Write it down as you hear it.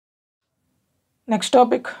Next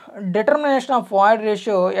topic, determination of void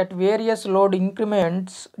ratio at various load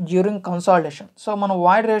increments during consolidation. So మనం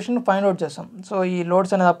void ratio ని find out చేస్తాం. So ఈ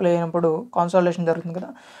loads అనేది apply అయినప్పుడు consolidation జరుగుతుంది కదా.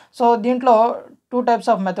 సో దీంట్లో టూ టైప్స్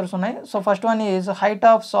ఆఫ్ మెథడ్స్ ఉన్నాయి. So first one is height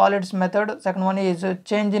of solids method, second one is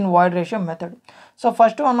change in void ratio method. So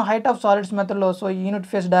first one height of solids మెథడ్లో so unit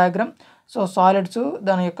face diagram. So solids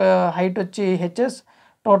దాని యొక్క height వచ్చి HS,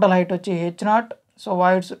 total height వచ్చి H not. So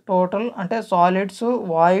voids total అంటే solids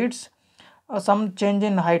voids some change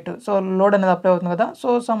in height. So load అనేది apply అవుతుంది కదా, so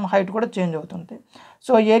some height కూడా చేంజ్ అవుతుంది.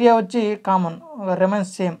 సో ఏరియా వచ్చి కామన్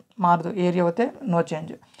రిమైన్స్ సేమ్, మారదు, ఏరియా అయితే no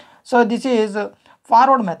change. So this is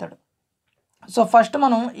forward method. So first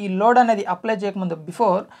మనం ఈ లోడ్ అనేది అప్లై చేయకముందు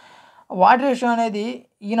బిఫోర్ వాయిడ్ రేషియో అనేది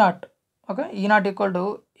ఈనాట్, okay, ఈనాట్ equal to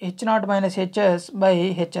H not minus HS by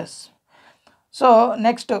HS. So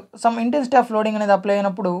next some intensity of loading అనేది apply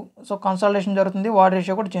అయినప్పుడు so consolidation జరుగుతుంది, void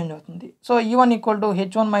ratio కూడా change అవుతుంది. So ఈ1 equal to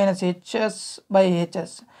H1 minus HS by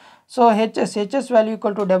HS. So HS value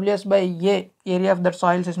equal to WS by A, area of that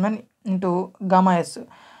soil system, into gamma yes,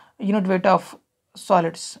 unit weight of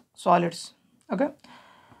solids, okay,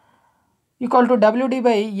 equal to WD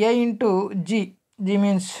by A into G, G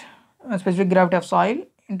means specific gravity of soil,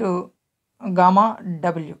 into gamma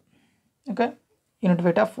W, okay, unit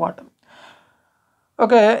weight of water.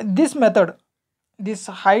 Okay, this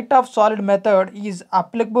height of solid method is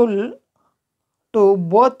applicable to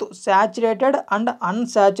both saturated and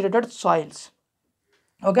unsaturated soils.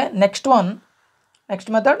 Okay, next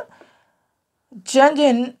method, change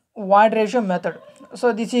in void ratio method. So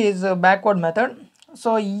this is a backward method. So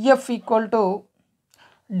EF equal to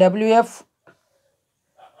WF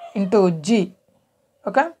into G.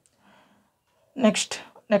 Okay, next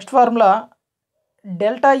formula,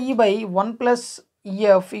 delta E by 1 plus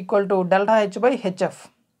EF equal to delta H by HF.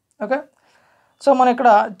 Okay, so మనం ఇక్కడ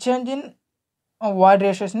change in void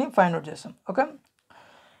రేషియోస్ని find out చేస్తాం. Okay,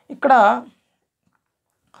 ఇక్కడ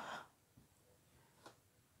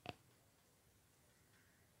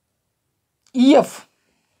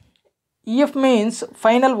EF means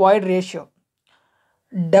final void ratio,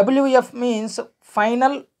 WF means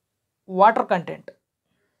final water content,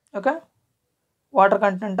 okay, water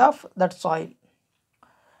content of that soil.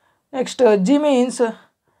 Next, G means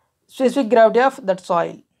specific gravity of that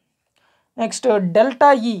soil. Next, delta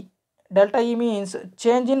E means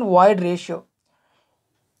change in void ratio.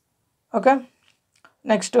 Okay.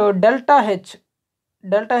 Next, delta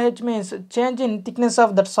H means change in thickness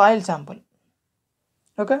of that soil sample.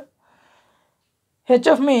 Okay.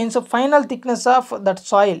 HF means final thickness of that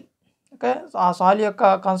soil. Okay, ఆ soil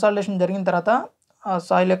యొక్క consolidation జరిగిన తర్వాత ఆ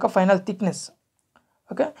soil యొక్క final thickness.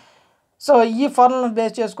 Okay, so ఈ ఫార్ములాను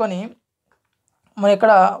base చేసుకొని మనం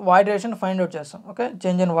ఇక్కడ వాయిడ్ రేషియోని ఫైండ్ అవుట్ చేస్తాం. Okay,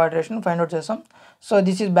 change in void రేషియోని find out చేస్తాం. So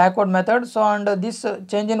this is backward method. So and this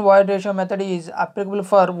change in void ratio method is applicable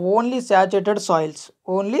for only saturated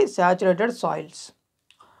soils.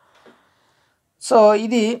 So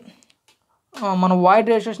ఇది మనం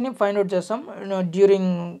void రేషియోస్ని find out చేస్తాం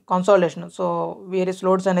during consolidation. So various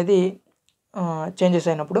loads అనేది changes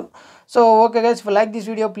అయినప్పుడు. So okay guys, if you like this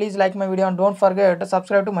video, please like my video and don't forget to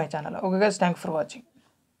subscribe to my channel. Okay guys, thanks for watching.